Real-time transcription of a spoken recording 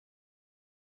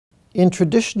In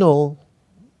traditional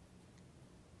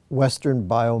Western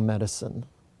biomedicine,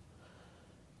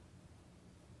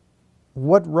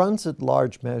 what runs at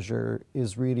large measure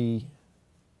is really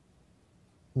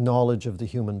knowledge of the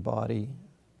human body,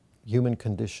 human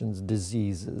conditions,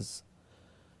 diseases,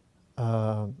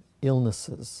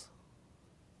 illnesses.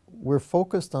 We're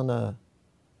focused on a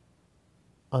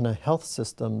health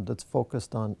system that's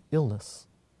focused on illness,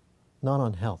 not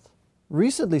on health.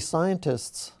 Recently,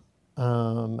 scientists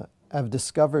have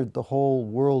discovered the whole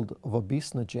world of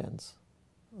obesinogens.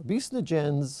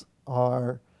 Obesinogens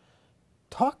are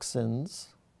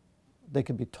toxins. They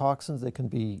can be toxins, they can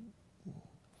be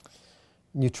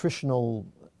nutritional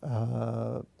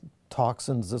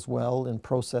toxins as well in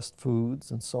processed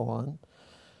foods and so on.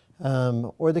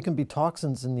 Or they can be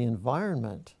toxins in the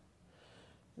environment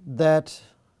that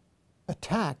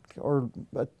attack or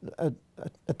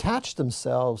attach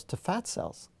themselves to fat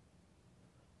cells.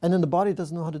 And then the body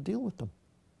doesn't know how to deal with them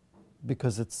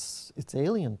because it's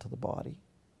alien to the body.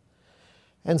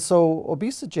 And so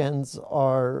obesogens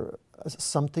are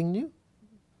something new.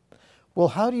 Well,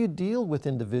 how do you deal with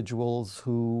individuals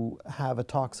who have a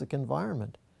toxic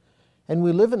environment? And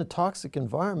we live in a toxic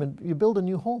environment, you build a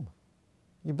new home.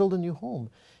 You build a new home.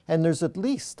 And there's at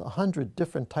least 100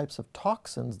 different types of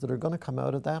toxins that are going to come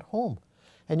out of that home.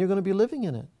 And you're going to be living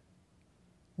in it,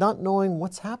 not knowing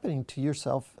what's happening to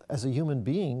yourself as a human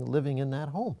being living in that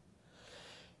home.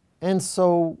 And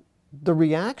so the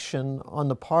reaction on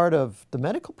the part of the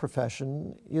medical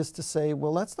profession is to say,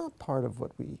 well, that's not part of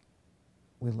what we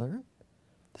learn.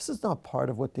 This is not part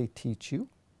of what they teach you.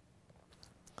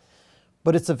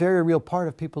 But it's a very real part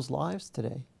of people's lives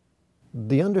today.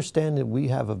 The understanding we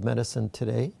have of medicine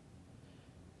today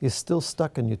is still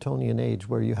stuck in Newtonian age,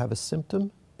 where you have a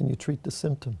symptom and you treat the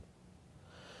symptom.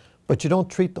 But you don't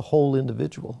treat the whole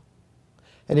individual.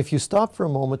 And if you stop for a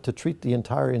moment to treat the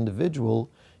entire individual,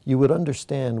 you would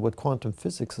understand what quantum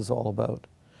physics is all about.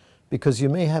 Because you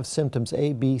may have symptoms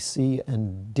A, B, C,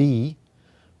 and D,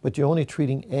 but you're only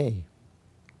treating A.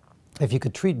 If you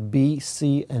could treat B,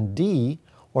 C, and D,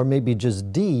 or maybe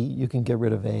just D, you can get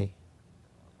rid of A.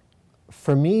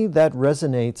 For me, that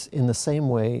resonates in the same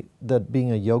way that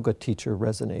being a yoga teacher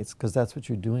resonates, because that's what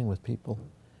you're doing with people.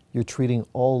 You're treating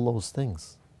all those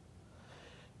things.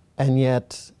 And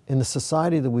yet, in the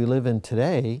society that we live in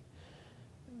today,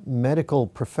 medical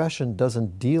profession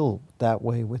doesn't deal that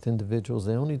way with individuals.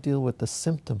 They only deal with the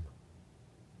symptom,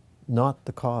 not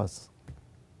the cause.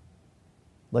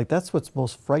 Like, that's what's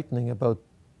most frightening about,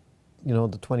 the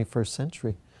 21st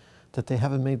century, that they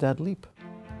haven't made that leap.